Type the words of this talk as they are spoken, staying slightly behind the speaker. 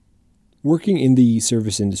Working in the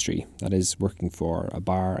service industry, that is, working for a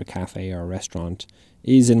bar, a cafe, or a restaurant,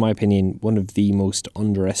 is, in my opinion, one of the most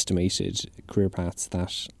underestimated career paths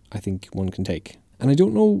that I think one can take. And I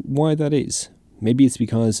don't know why that is. Maybe it's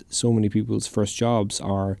because so many people's first jobs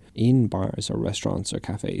are in bars or restaurants or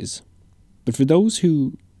cafes. But for those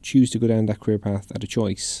who choose to go down that career path at a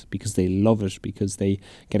choice, because they love it, because they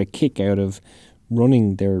get a kick out of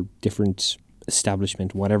running their different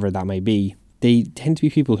establishment, whatever that may be, they tend to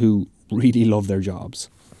be people who really love their jobs.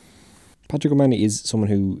 Patrick O'Mahony is someone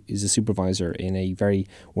who is a supervisor in a very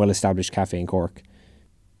well-established cafe in Cork,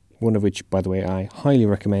 one of which, by the way, I highly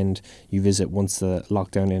recommend you visit once the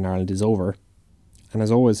lockdown in Ireland is over. And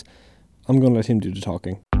as always, I'm going to let him do the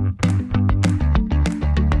talking.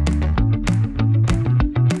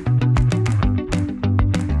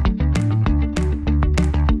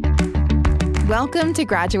 Welcome to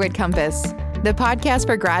Graduate Compass, the podcast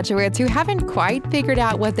for graduates who haven't quite figured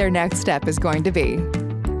out what their next step is going to be.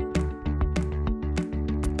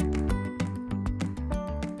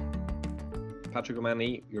 Patrick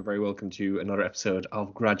O'Mahony, you're very welcome to another episode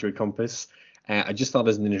of Graduate Compass. I just thought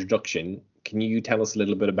as an introduction, can you tell us a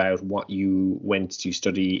little bit about what you went to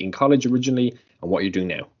study in college originally and what you're doing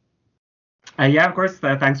now? Yeah, of course.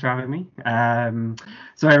 Thanks for having me.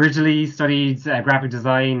 So I originally studied graphic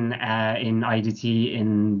design in IDT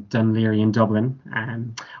in Dunleary in Dublin.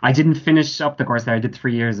 I didn't finish up the course there. I did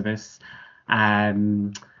 3 years of it.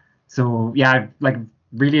 So yeah, I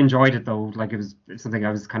really enjoyed it though. It was something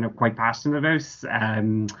I was kind of quite passionate about.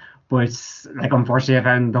 But unfortunately, I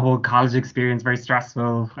found the whole college experience very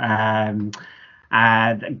stressful. Got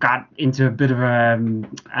into a bit of a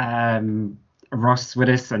rust with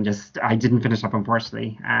it, and I didn't finish up,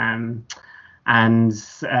 unfortunately. And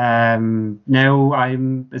now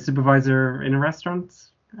I'm a supervisor in a restaurant.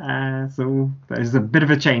 So there's a bit of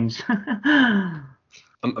a change. I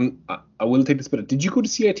will take this bit. Did you go to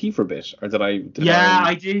CIT for a bit, or did I?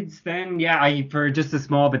 I did then. Yeah, I for just a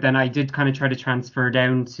small, but then I did kind of try to transfer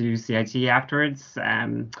down to CIT afterwards.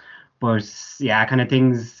 But yeah, kind of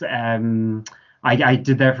things. I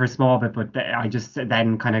did there for a small bit, but I just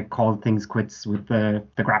then kind of called things quits with the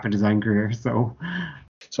graphic design career. So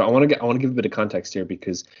I want to give a bit of context here,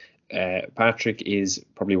 because Patrick is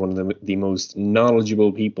probably one of the most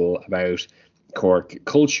knowledgeable people about Cork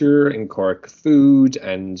culture and Cork food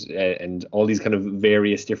and all these kind of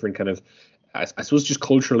various different kind of, I suppose, just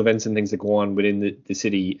cultural events and things that go on within the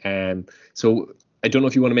city. So I don't know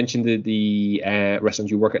if you want to mention the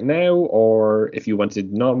restaurants you work at now, or if you want to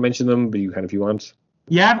not mention them, but if you want.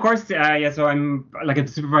 Yeah, of course. So I'm a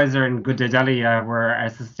supervisor in Good Day Deli. We're a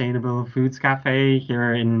sustainable foods cafe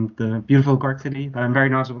here in the beautiful Cork City that I'm very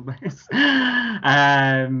knowledgeable about. It's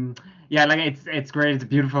great. It's a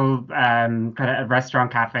beautiful kind of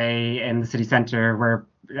restaurant cafe in the city centre. We're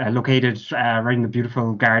located right in the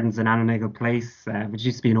beautiful gardens in Annaneagle Place, which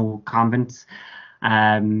used to be an old convent.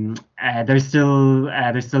 There's still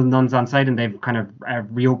nuns on site, and they've kind of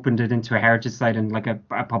reopened it into a heritage site, and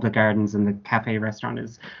a public gardens, and the cafe restaurant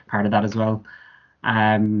is part of that as well.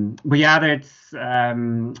 But yeah, it's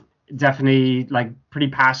definitely pretty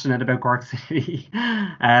passionate about Cork City.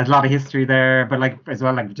 There's a lot of history there, but as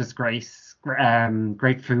well just great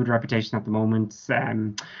food reputation at the moment.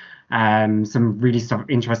 Some really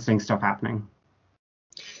interesting stuff happening.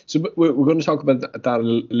 So we're going to talk about that a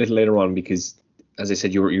little later on, because, as I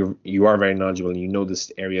said, you are very knowledgeable and you know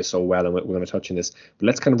this area so well, and we're going to touch on this. But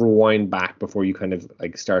let's kind of rewind back before you kind of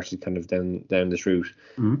started kind of down this route.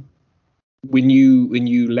 Mm-hmm. When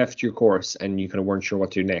you left your course and you kind of weren't sure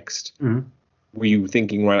what to do next, mm-hmm. were you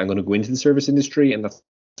thinking, right, I'm going to go into the service industry and that's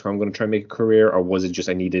where I'm going to try and make a career, or was it just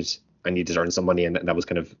I needed to earn some money and that was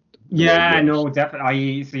kind of? Yeah, no,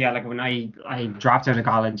 definitely. When I dropped out of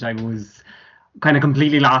college, I was kind of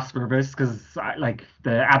completely lost purpose, because at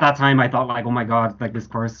that time I thought oh my god, this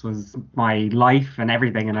course was my life and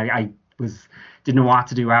everything, and I didn't know what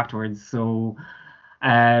to do afterwards. So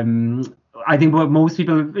I think what most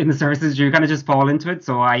people in the services, you kind of just fall into it.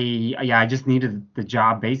 So I just needed the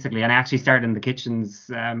job basically, and I actually started in the kitchens.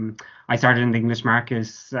 I started in the English Market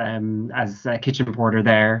as a kitchen porter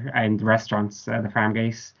there, and the restaurants, the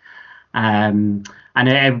Farmgate, and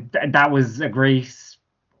that was a great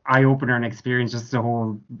eye-opener and experience, just the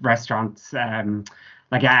whole restaurant.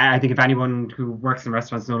 I think if anyone who works in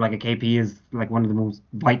restaurants know, a KP is one of the most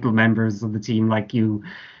vital members of the team.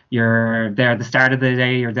 You're there at the start of the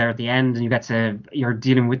day, you're there at the end, and you're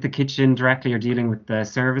dealing with the kitchen directly, you're dealing with the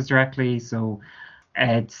service directly. So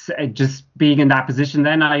it's just being in that position.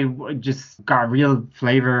 Then just got a real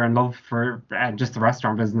flavor and love for just the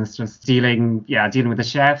restaurant business, just dealing with the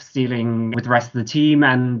chefs, dealing with the rest of the team.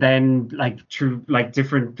 And then like through like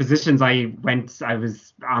different positions, I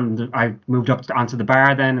moved up onto the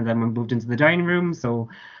bar then, and then we moved into the dining room. So,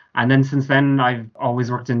 and then since then, I've always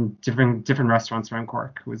worked in different restaurants around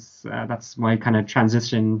Cork. That's my kind of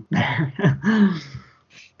transition there.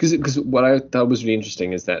 Because what I thought was really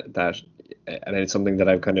interesting is that and it's something that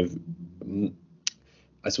I've kind of,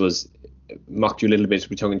 I suppose, mocked you a little bit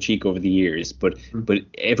with tongue in cheek over the years, but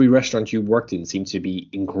every restaurant you worked in seemed to be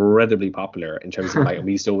incredibly popular in terms of like,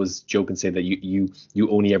 we used to always joke and say that you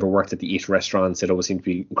only ever worked at the 8 restaurants. It always seemed to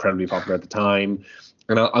be incredibly popular at the time.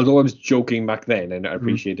 And although I was joking back then, and I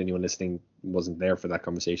appreciate anyone listening wasn't there for that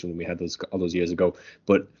conversation when we had all those years ago,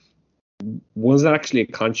 but was that actually a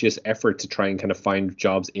conscious effort to try and kind of find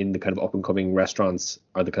jobs in the kind of up and coming restaurants,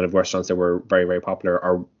 or the kind of restaurants that were very, very popular,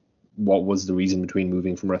 or what was the reason between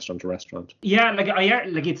moving from restaurant to restaurant? Yeah,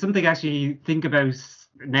 like it's something I actually think about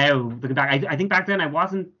now looking back. I think back then I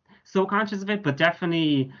wasn't so conscious of it, but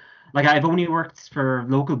definitely like I've only worked for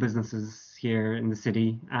local businesses here in the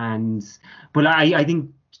city, but I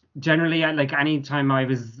think generally like any time I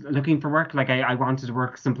was looking for work, like I wanted to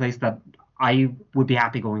work someplace that I would be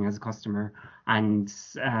happy going as a customer. And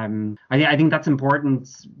I think that's important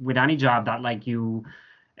with any job, that like you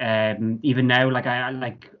even now, like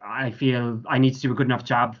I feel I need to do a good enough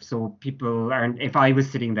job so people aren't, if I was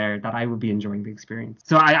sitting there, that I would be enjoying the experience.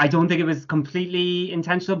 So I don't think it was completely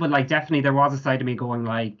intentional, but like definitely there was a side of me going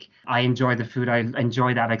like, I enjoy the food, I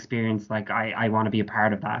enjoy that experience, like I want to be a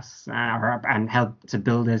part of that and help to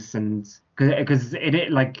build this. And because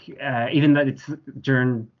it like even that it's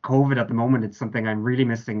during COVID at the moment, it's something I'm really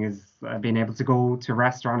missing, is being able to go to a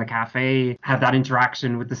restaurant, a cafe, have that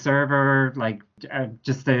interaction with the server, like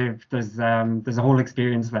there's a whole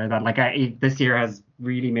experience there that like this year has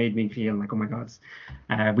really made me feel like, oh my God,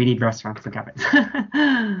 we need restaurants and cafes.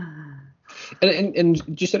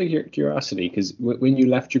 And just out of curiosity, because when you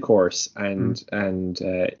left your course and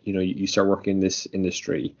you start working in this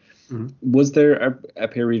industry, was there a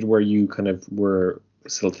period where you kind of were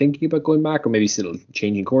still thinking about going back, or maybe still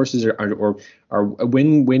changing courses, or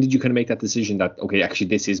when did you kind of make that decision that, okay, actually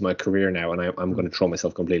this is my career now and I'm going to throw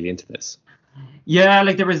myself completely into this? Yeah,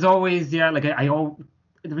 like there was always, there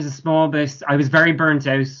was a small bit. I was very burnt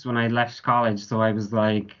out when I left college, so I was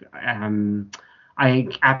like, I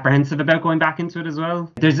apprehensive about going back into it as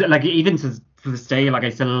well. There's like, even to this day, like I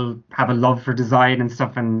still have a love for design and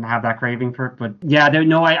stuff and have that craving for it. But yeah,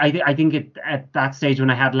 I think at that stage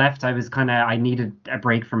when I had left, I was I needed a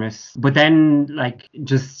break from it. But then like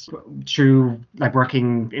just through like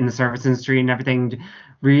working in the service industry and everything,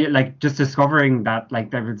 really like just discovering that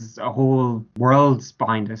like there was a whole world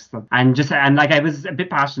behind this, and like I was a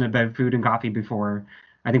bit passionate about food and coffee before.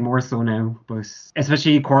 I think more so now, but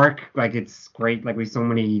especially Cork, like it's great. Like we've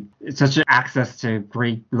such access to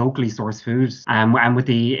great locally sourced food, and with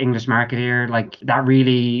the English market here, like that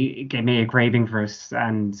really gave me a craving for it.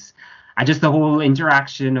 And just the whole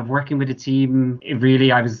interaction of working with a team,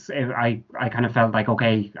 I kind of felt like,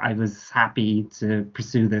 okay, I was happy to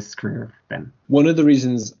pursue this career then. One of the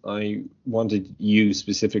reasons I wanted you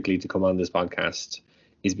specifically to come on this podcast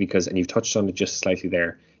is because, and you've touched on it just slightly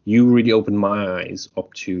there, you really opened my eyes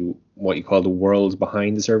up to what you call the world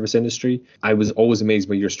behind the service industry. I was always amazed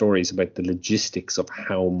by your stories about the logistics of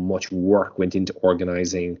how much work went into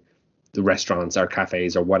organizing the restaurants or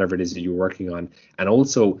cafes or whatever it is that you're working on, and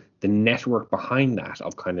also the network behind that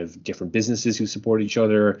of kind of different businesses who support each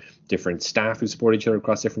other, different staff who support each other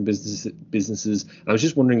across different businesses. And I was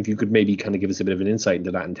just wondering if you could maybe kind of give us a bit of an insight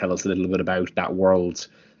into that and tell us a little bit about that world,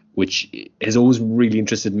 which has always really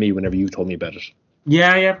interested me whenever you told me about it.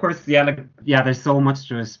 Yeah, of course. Yeah, there's so much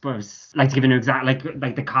to it. But like to give an example,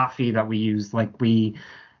 like the coffee that we use, like we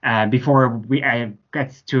before we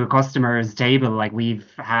get to a customer's table, like we've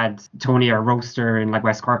had Tony, our roaster in like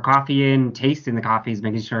West Cork Coffee, in tasting the coffees,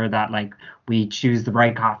 making sure that like we choose the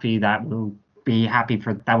right coffee that will be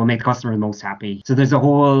that will make the customer the most happy. So there's a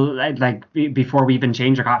whole like before we even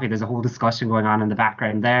change our coffee, there's a whole discussion going on in the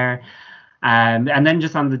background there. And then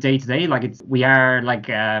just on the day to day, like we're like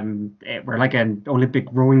an Olympic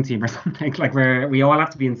rowing team or something. Like we all have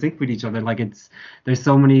to be in sync with each other. Like there's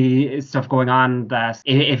so many stuff going on that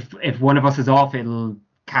if one of us is off, it'll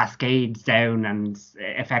cascade down and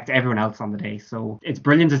affect everyone else on the day. So it's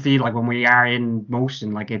brilliant to see like when we are in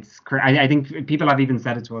motion. Like I think people have even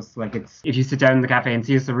said it to us, like if you sit down in the cafe and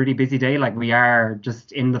see us a really busy day, like we are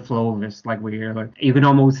just in the flow of it. Like we're like, you can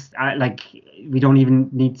almost like we don't even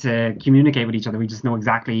need to communicate with each other. We just know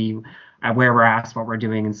exactly where we're at, what we're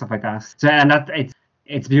doing and stuff like that. So and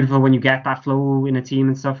it's beautiful when you get that flow in a team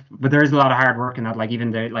and stuff. But there is a lot of hard work in that. Like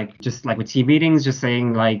even the like just like with team meetings, just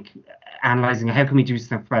saying like analyzing how can we do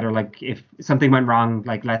stuff better. Like if something went wrong,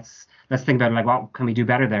 like let's think about like what can we do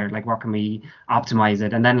better there. Like what can we optimize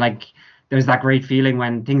it. And then like there's that great feeling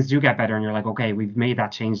when things do get better and you're like, okay, we've made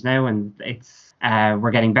that change now and it's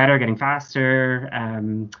we're getting better, getting faster.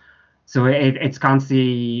 So it's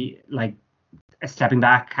constantly like stepping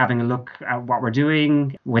back, having a look at what we're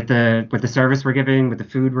doing with the service we're giving, with the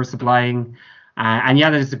food we're supplying. And yeah,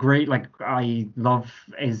 there's a great, like I love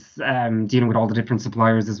is dealing with all the different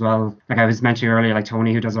suppliers as well. Like I was mentioning earlier, like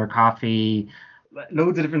Tony who does our coffee,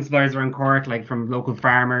 loads of different suppliers around Cork, like from local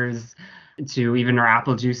farmers to even our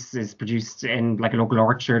apple juice is produced in like a local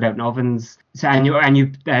orchard out in Ovens. So and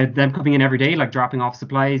you them coming in every day, like dropping off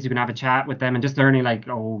supplies. You can have a chat with them and just learning like,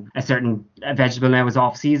 oh, a certain vegetable now is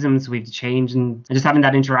off season, so we have to change, and just having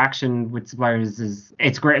that interaction with suppliers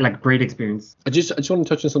it's great, like great experience. I just want to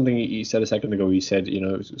touch on something you said a second ago. You said, you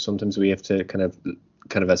know, sometimes we have to kind of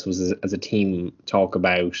I suppose as a team talk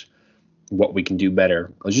about what we can do better.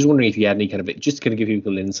 I was just wondering if you had any kind of, just to kind of give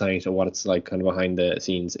people insight of what it's like kind of behind the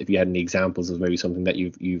scenes, if you had any examples of maybe something that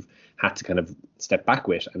you've had to kind of step back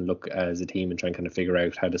with and look as a team and try and kind of figure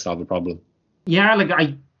out how to solve a problem. Yeah,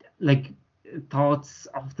 like thoughts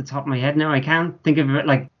off the top of my head now. I can't think of it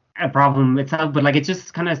like a problem itself, but like it's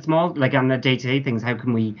just kind of small, like on the day-to-day things. How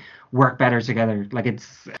can we work better together? Like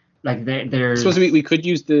it's like there's. I suppose we could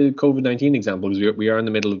use the COVID-19 example because we are in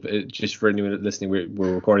the middle of, just for anyone listening,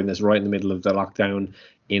 we're recording this right in the middle of the lockdown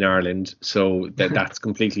in Ireland, so that's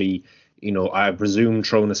completely, you know, I presume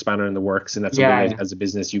throwing a spanner in the works, and that's something that, as a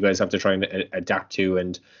business, you guys have to try and adapt to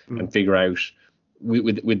and figure out.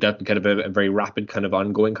 With that kind of a very rapid kind of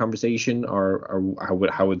ongoing conversation, or how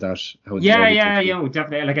would that? Yeah,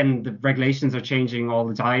 definitely. Like, and the regulations are changing all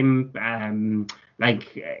the time.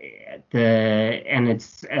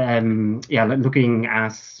 Looking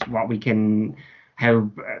at what we can,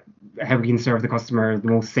 how we can serve the customer the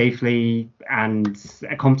most safely and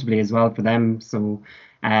comfortably as well for them. So,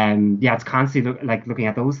 it's constantly looking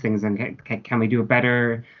at those things and can we do it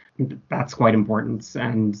better. That's quite important,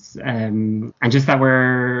 and just that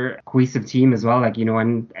we're a cohesive team as well. Like, you know,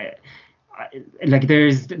 and like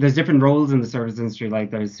there's different roles in the service industry.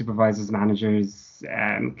 Like there's supervisors, managers,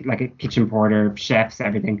 like a kitchen porter, chefs,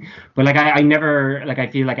 everything. But like I never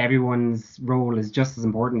I feel like everyone's role is just as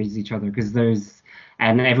important as each other, because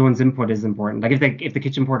and everyone's input is important. Like if the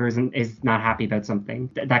kitchen porter is not happy about something,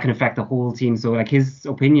 that can affect the whole team. So like his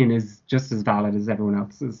opinion is just as valid as everyone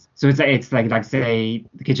else's. So it's like say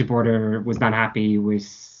the kitchen porter was not happy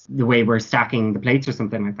with the way we're stacking the plates or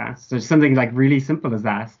something like that. So something like really simple as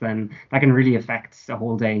that, then that can really affect the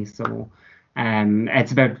whole day. So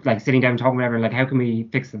it's about like sitting down, talking with everyone, like how can we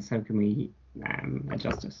fix this? How can we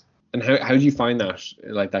adjust it? And how do you find that,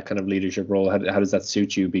 like that kind of leadership role? How does that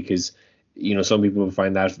suit you? Because, you know, some people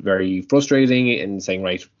find that very frustrating and saying,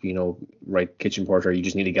 right, kitchen porter, you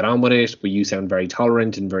just need to get on with it. But you sound very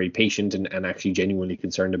tolerant and very patient and actually genuinely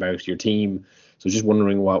concerned about your team. So just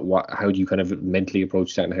wondering how do you kind of mentally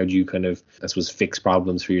approach that, and how do you kind of, I suppose, fix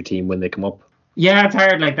problems for your team when they come up? Yeah, it's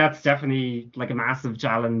hard. Like that's definitely like a massive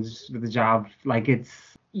challenge with the job. Like it's,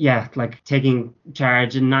 like taking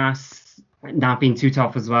charge and not being too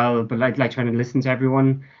tough as well, but like trying to listen to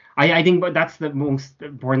everyone. I think that's the most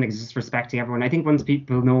important thing, is just respecting everyone. I think once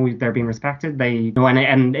people know they're being respected, they know,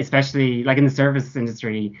 and especially like in the service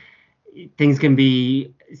industry, things can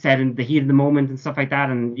be said in the heat of the moment and stuff like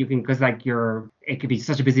that, and you can, because like it could be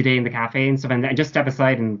such a busy day in the cafe and stuff, and just step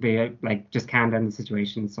aside and be like just calm down the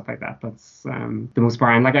situation and stuff like that. That's the most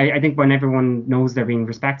important. Like I think when everyone knows they're being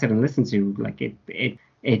respected and listened to, like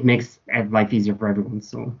it makes life easier for everyone.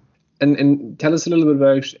 So. And tell us a little bit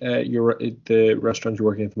about the restaurant you're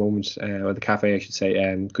working at the moment, or the cafe, I should say,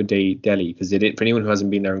 Good Day Deli, because for anyone who hasn't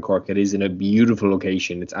been there in Cork, it is in a beautiful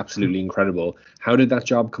location. It's absolutely incredible. How did that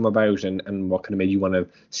job come about, and what kind of made you want to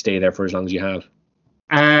stay there for as long as you have?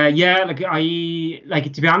 To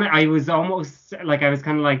be honest, I was almost I was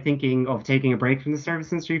kind of like thinking of taking a break from the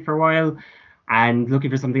service industry for a while and looking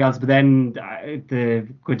for something else. But then the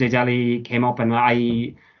Good Day Deli came up, and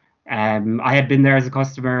I had been there as a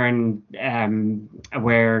customer and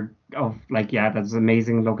aware of that's an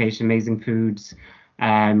amazing location, amazing foods.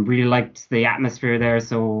 Really liked the atmosphere there,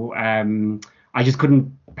 so I just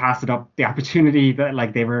couldn't pass it up, the opportunity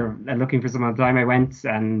that they were looking for someone at the time. I went,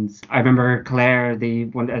 and I remember Claire,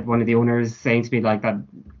 one of the owners, saying to me that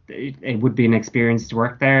it would be an experience to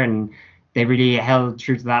work there, and they really held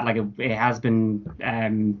true to that. It has been,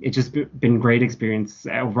 it's just been great experience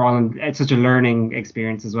overall, and it's such a learning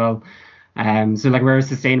experience as well. So we're a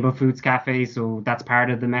sustainable foods cafe, so that's part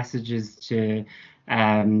of the message, is to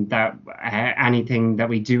that anything that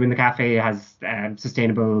we do in the cafe has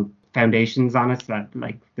sustainable foundations on it.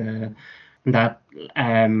 That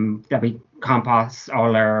we compost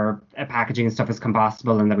all our packaging and stuff is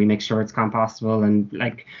compostable, and that we make sure it's compostable, and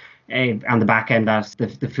like on the back end that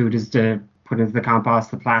the food is put into the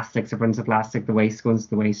compost, the plastics are put into plastic, the waste goes to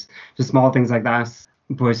the waste, just small things like that.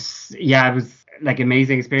 But yeah, it was like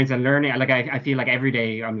amazing experience and learning. Like I feel like every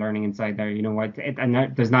day I'm learning inside there. You know what?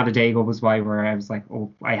 There's not a day goes by where I was like,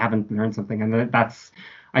 oh, I haven't learned something, and that's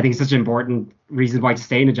I think such an important reason why to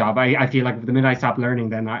stay in a job. I feel like the minute I stop learning,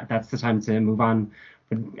 then that's the time to move on.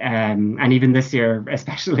 And even this year,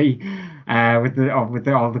 especially with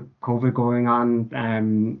all the COVID going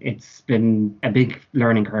on, it's been a big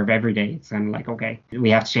learning curve every day. It's kind of like, okay, we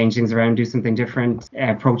have to change things around, do something different,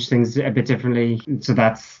 approach things a bit differently. So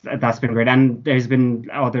that's been great. And there's been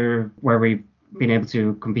other where we've been able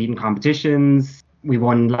to compete in competitions. We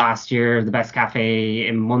won last year the best cafe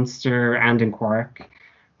in Munster and in Cork,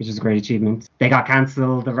 which is a great achievement. They got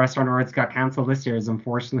cancelled. The Restaurant Awards got cancelled this year,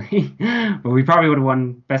 unfortunately. But we probably would have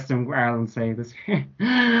won Best in Ireland, say, this year.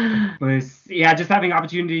 But yeah, just having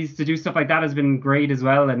opportunities to do stuff like that has been great as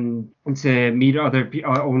well, and to meet other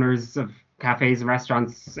owners of cafes and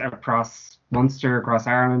restaurants across Munster, across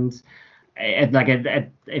Ireland.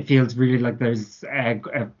 It feels really like there's a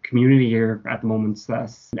community here at the moment,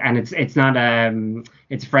 and it's not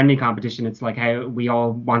it's a friendly competition. It's like how we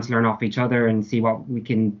all want to learn off each other and see what we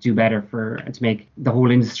can do better to make the whole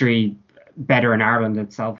industry better in Ireland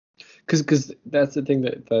itself. Because that's the thing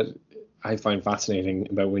that I find fascinating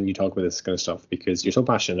about when you talk about this kind of stuff, because you're so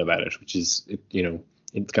passionate about it, which is, you know,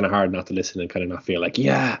 it's kind of hard not to listen and kind of not feel like,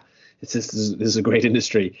 yeah, this is a great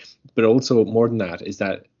industry. But also more than that is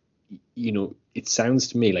that, you know, it sounds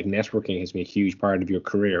to me like networking has been a huge part of your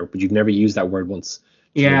career, but you've never used that word once.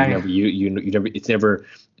 Yeah. You never. It's never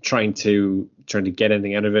trying to get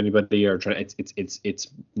anything out of anybody, or trying. It's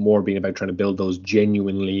more being about trying to build those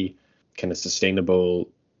genuinely kind of sustainable,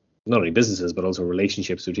 not only businesses but also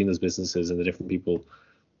relationships between those businesses and the different people.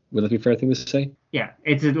 Would that be a fair thing to say? Yeah,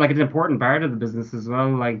 it's an important part of the business as well.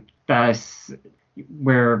 Like that.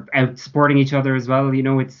 We're out supporting each other as well. You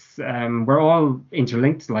know, it's we're all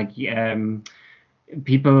interlinked. Like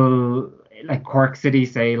people like Cork City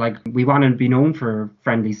say, like, we want to be known for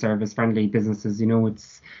friendly service, friendly businesses. You know,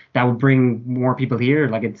 that would bring more people here.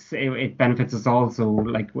 Like it benefits us all. So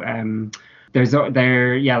like I guess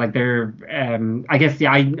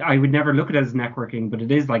I would never look at it as networking, but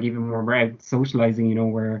it is like even more we're out socializing. You know,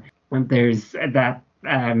 where when there's that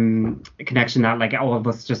connection that like all of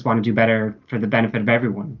us just want to do better for the benefit of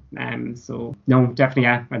everyone. So no, definitely,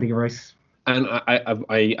 yeah, I think you're right. And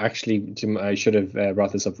I actually, Jim, I should have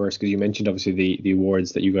brought this up first, because you mentioned obviously the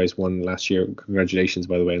awards that you guys won last year. Congratulations,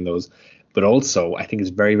 by the way, on those. But also, I think it's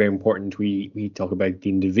very, very important we talk about the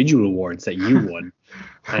individual awards that you won,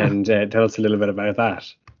 and tell us a little bit about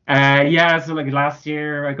that. So like last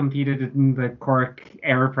year I competed in the Cork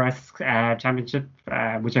AeroPress Championship,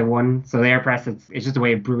 which I won. So the AeroPress, it's just a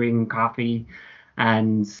way of brewing coffee,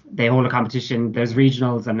 and they hold a competition. There's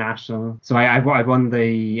regionals and national. So I won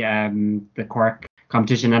the Cork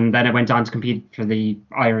competition, and then I went on to compete for the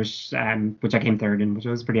Irish, which I came third in, which I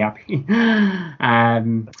was pretty happy.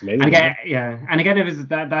 That's amazing. And again, it was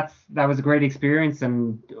that was a great experience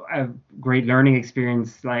and a great learning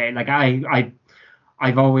experience.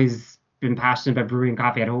 I've always been passionate about brewing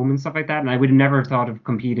coffee at home and stuff like that, and I would have never thought of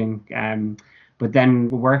competing. But then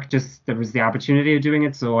work, just there was the opportunity of doing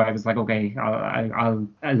it, so I was like, okay, I'll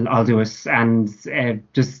do it, and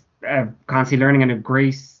just constantly learning, and a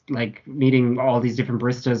great like meeting all these different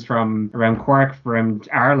baristas from around Cork, from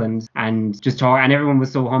Ireland, and just talk, and everyone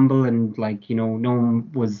was so humble, and like, you know,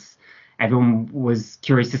 everyone was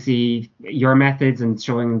curious to see your methods and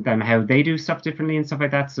showing them how they do stuff differently and stuff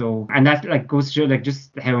like that. So, and that like goes to show like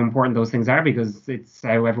just how important those things are, because it's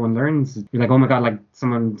how everyone learns. You're like, oh my God, like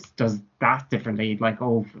someone does that differently. Like,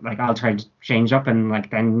 oh, like I'll try to change up, and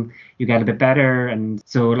like then you get a bit better. And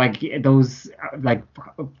so like those, like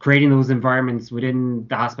creating those environments within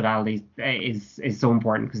the hospitality is so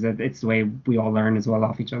important, because it's the way we all learn as well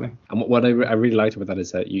off each other. And what I really liked about that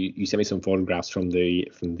is that you sent me some photographs from the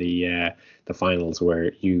finals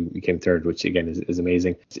where you came third, which again is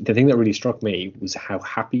amazing. The thing that really struck me was how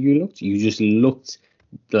happy you looked. You just looked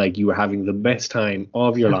like you were having the best time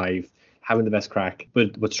of your life, having the best crack.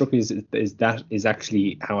 But what struck me is that is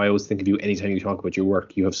actually how I always think of you anytime you talk about your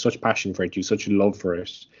work. You have such passion for it, you have such love for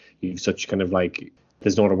it, you have such kind of like,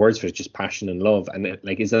 there's no other words for it, just passion and love. And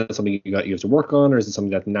like, is that something you have to work on, or is it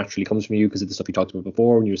something that naturally comes from you because of the stuff you talked about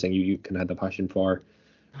before when you were saying you can have the passion for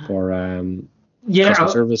customer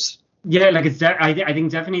service? Yeah, like I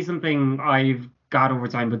think definitely something I've got over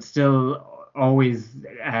time, but still always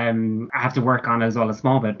I have to work on it as well a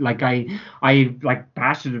small bit. Like I like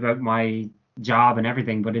passionate about my job and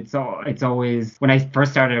everything, but it's always when I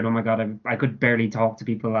first started, oh my god, I could barely talk to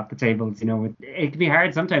people at the tables. You know, it can be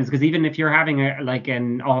hard sometimes because even if you're having like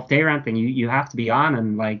an off day or anything, you have to be on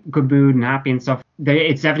and like good mood and happy and stuff.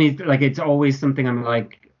 It's definitely like it's always something I'm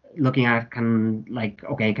like looking at, can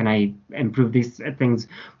I improve these things,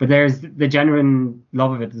 but there's the genuine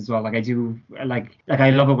love of it as well. Like I do like I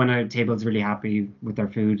love it when a table's really happy with their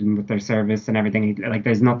food and with their service and everything. Like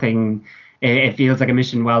there's nothing, it feels like a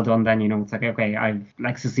mission well done then, you know. It's like, okay, I've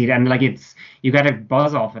like succeeded, and like it's, you get a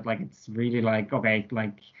buzz off it. Like it's really like, okay,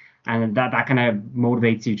 like, and that kind of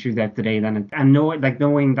motivates you throughout the day then. And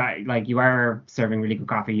knowing that like you are serving really good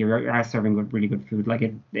coffee, you are serving really good food, like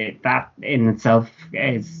it that in itself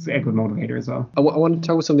is a good motivator as well. I want to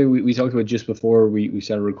talk about something we talked about just before we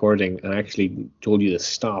started recording, and I actually told you to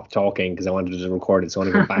stop talking because I wanted to record it, so I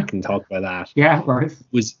want to go back and talk about that. Yeah, of course.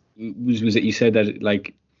 Was it you said that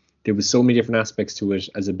like there was so many different aspects to it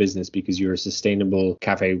as a business because you're a sustainable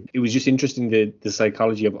cafe. It was just interesting the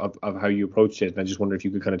psychology of how you approached it. And I just wonder if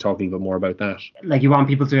you could kind of talk a little bit more about that. Like you want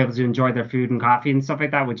people to be able to enjoy their food and coffee and stuff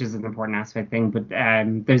like that, which is an important aspect thing. But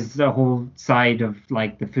there's a whole side of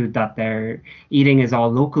like the food that they're eating is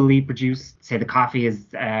all locally produced. Say the coffee is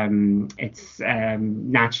it's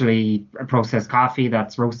naturally processed coffee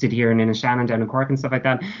that's roasted here in Inishannon down in Cork and stuff like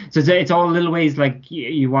that. So it's all little ways like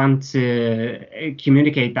you want to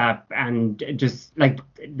communicate that. And just like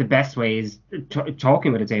the best way is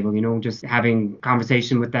talking with a table, you know, just having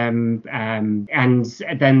conversation with them, and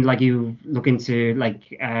then like you look into like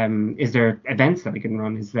is there events that we can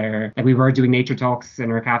run? Is there, like we were doing nature talks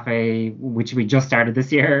in our cafe, which we just started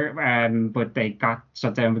this year, but they got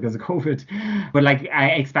shut down because of COVID. But like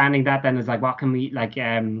expanding that then is like, what can we like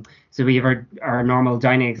so we have our normal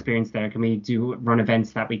dining experience there. Can we run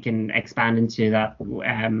events that we can expand into that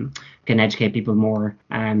can educate people more?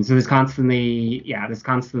 So there's constantly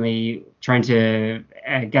trying to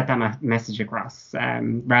get that message across,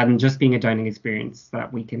 rather than just being a dining experience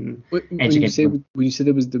that we can educate people. When you said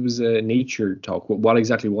there was a nature talk, what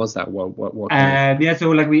exactly was that? What yeah,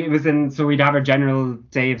 so like we'd have our general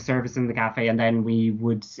day of service in the cafe, and then we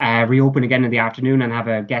would reopen again in the afternoon and have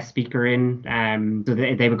a guest speaker in, so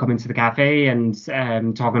they would come into the cafe and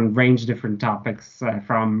talk on a range of different topics,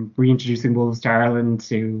 from reintroducing wolves to Ireland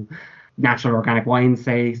to natural organic wines,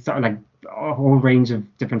 say, sort of like a whole range of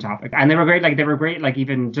different topics. And they were great like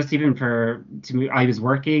even for me, I was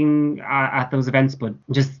working at those events, but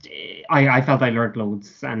just I felt I learned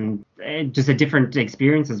loads, and just a different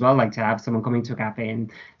experience as well, like to have someone coming to a cafe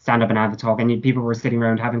and stand up and have a talk, and people were sitting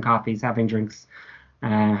around having coffees, having drinks,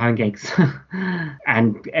 having cakes,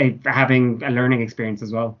 and having a learning experience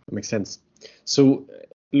as well. That makes sense. So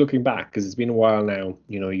looking back, because it's been a while now,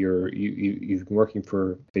 you know, you've been working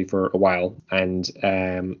for a while, and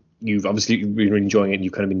you've obviously been enjoying it, and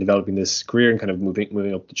you've kind of been developing this career and kind of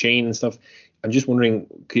moving up the chain and stuff. I'm just wondering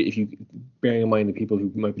if you, bearing in mind the people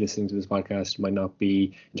who might be listening to this podcast might not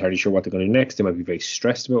be entirely sure what they're going to do next. They might be very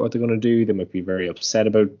stressed about what they're going to do. They might be very upset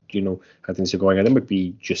about, you know, how things are going, and they might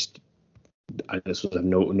be just, I just have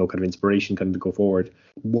no kind of inspiration kind of to go forward.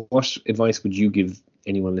 What advice would you give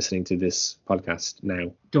anyone listening to this podcast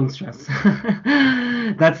now? Don't stress.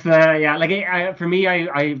 That's like for me,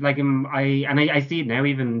 I see it now,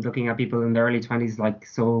 even looking at people in their early 20s, like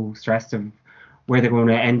so stressed of where they're going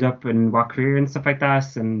to end up and what career and stuff like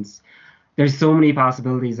that. And there's so many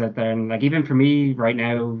possibilities out there. And like even for me right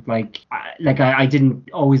now, I didn't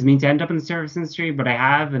always mean to end up in the service industry, but I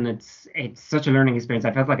have, and it's such a learning experience.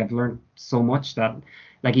 I felt like I've learned so much that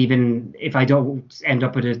like even if I don't end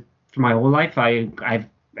up with it for my whole life, I've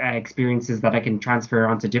experiences that I can transfer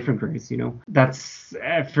onto different careers, you know. That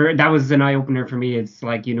was an eye-opener for me. It's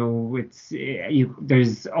like, you know,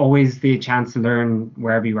 there's always the chance to learn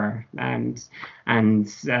wherever you are, and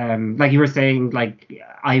like you were saying, like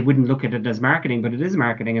I wouldn't look at it as marketing, but it is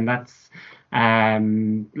marketing, and that's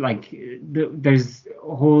there's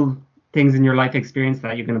whole things in your life experience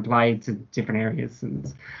that you can apply to different areas.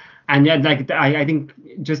 And yeah, like I think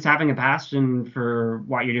just having a passion for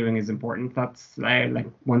what you're doing is important. That's like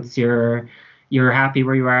once you're happy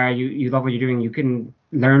where you are, you love what you're doing, you can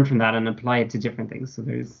learn from that and apply it to different things. So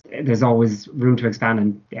there's always room to expand,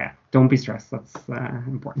 and yeah, don't be stressed. That's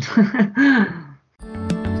important.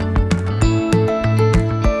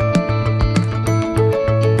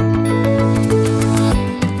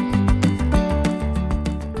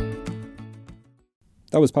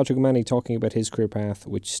 That was Patrick O'Mahony talking about his career path,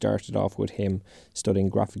 which started off with him studying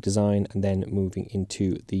graphic design and then moving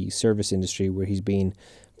into the service industry, where he's been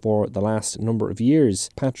for the last number of years.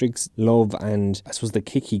 Patrick's love and I suppose the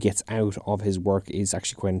kick he gets out of his work is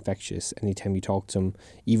actually quite infectious. Anytime you talk to him,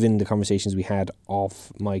 even the conversations we had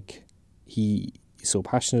off mic, he is so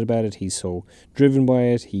passionate about it, he's so driven by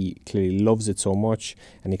it, he clearly loves it so much,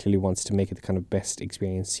 and he clearly wants to make it the kind of best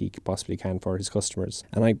experience he possibly can for his customers.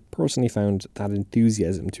 And I personally found that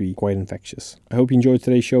enthusiasm to be quite infectious. I hope you enjoyed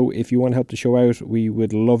today's show. If you want to help the show out, we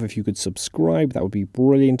would love if you could subscribe, that would be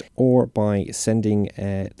brilliant, or by sending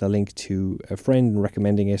the link to a friend and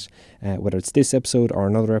recommending it, whether it's this episode or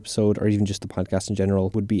another episode, or even just the podcast in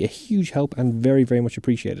general, would be a huge help and very, very much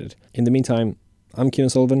appreciated. In the meantime, I'm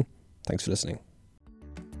Cian Sullivan. Thanks for listening.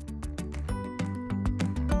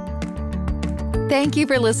 Thank you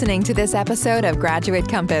for listening to this episode of Graduate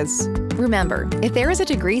Compass. Remember, if there is a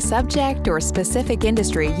degree subject or specific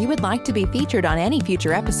industry you would like to be featured on any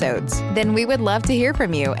future episodes, then we would love to hear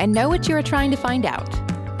from you and know what you are trying to find out.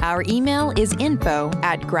 Our email is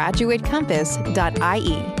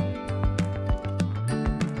info@graduatecompass.ie.